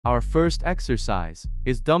Our first exercise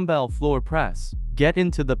is dumbbell floor press. Get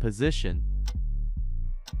into the position.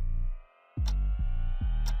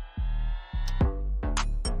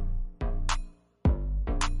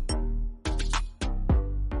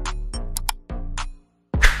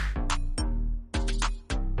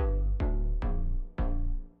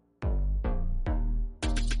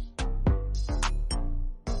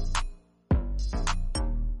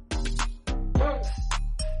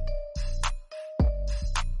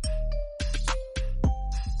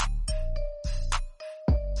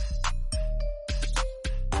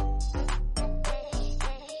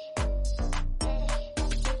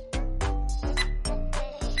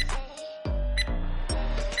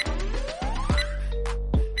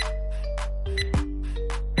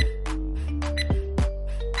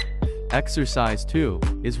 Exercise 2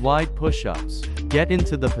 is wide push-ups. Get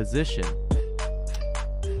into the position.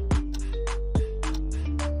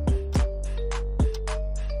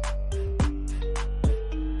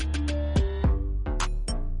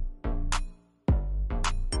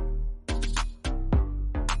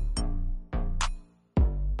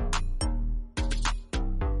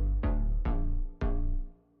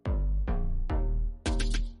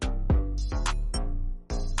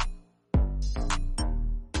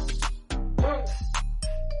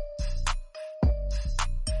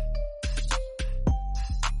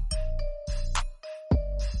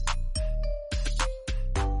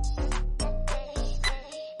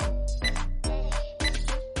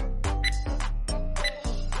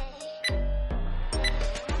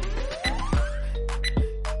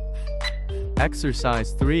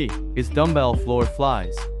 Exercise 3 is dumbbell floor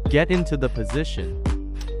flies. Get into the position.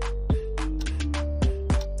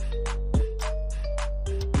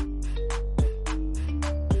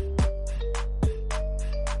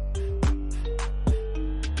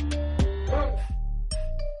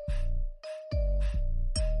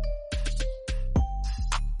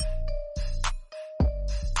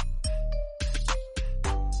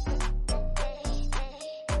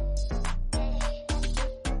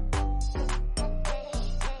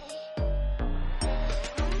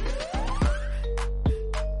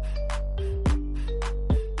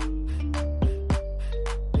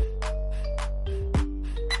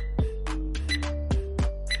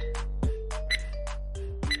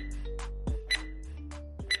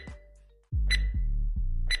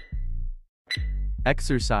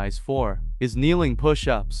 Exercise 4 is kneeling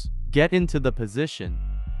push-ups. Get into the position.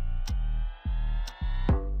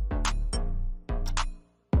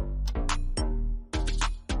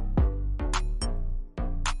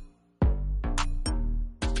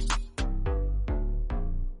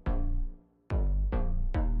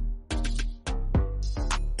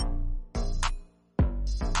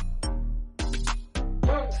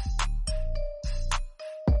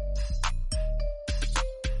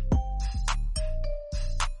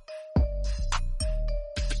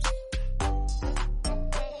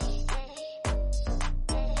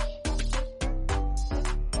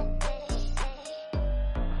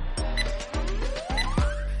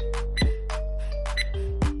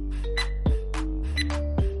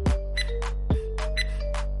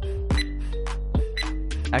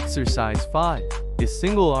 Exercise 5 is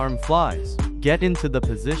single arm flies. Get into the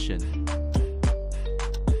position.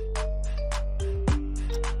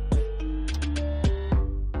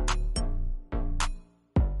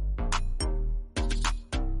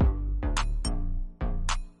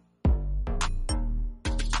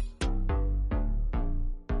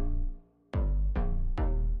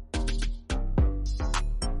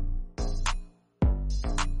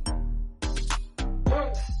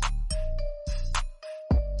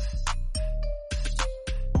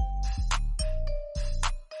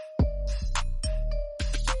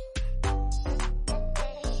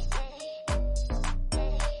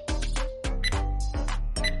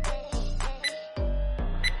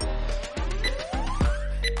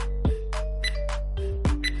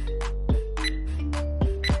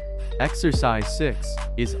 Exercise 6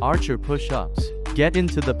 is archer push-ups. Get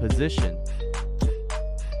into the position.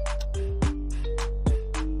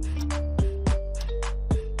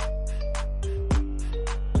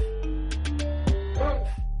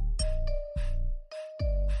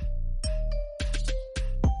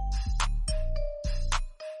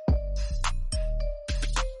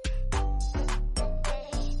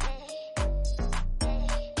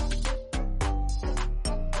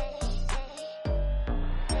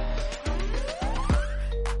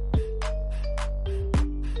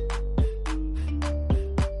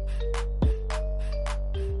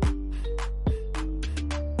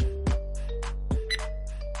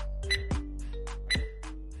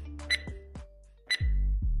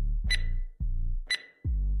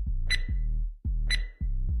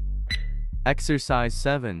 Exercise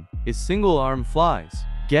 7 is single arm flies.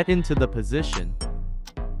 Get into the position.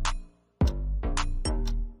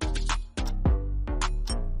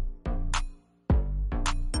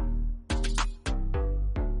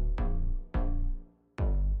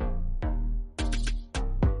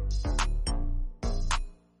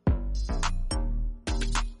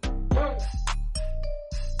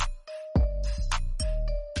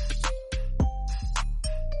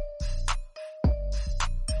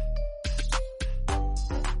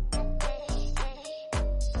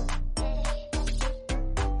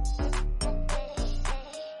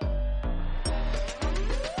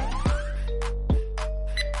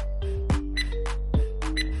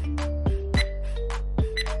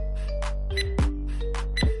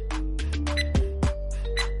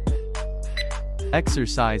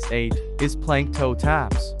 Exercise 8 is plank toe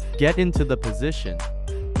taps. Get into the position.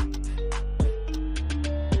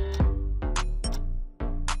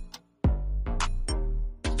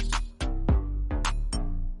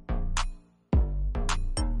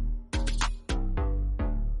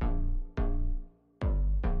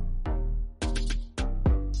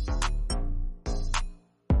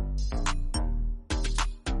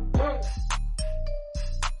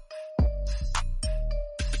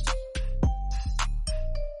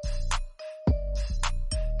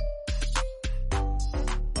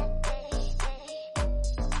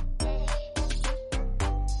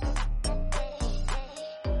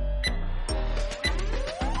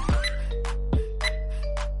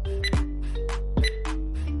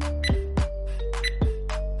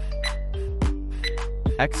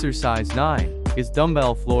 Exercise 9 is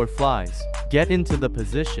dumbbell floor flies. Get into the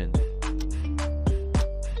position.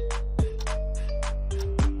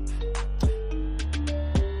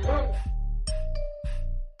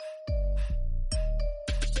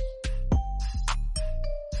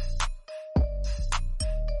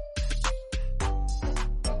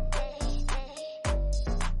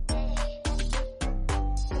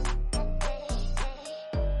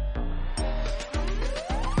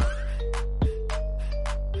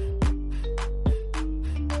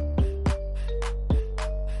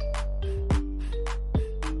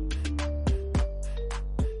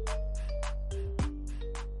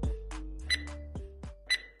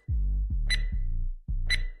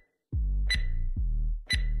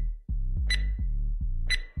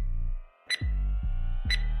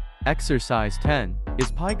 Exercise 10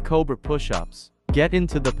 is pike cobra push-ups. Get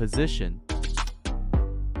into the position.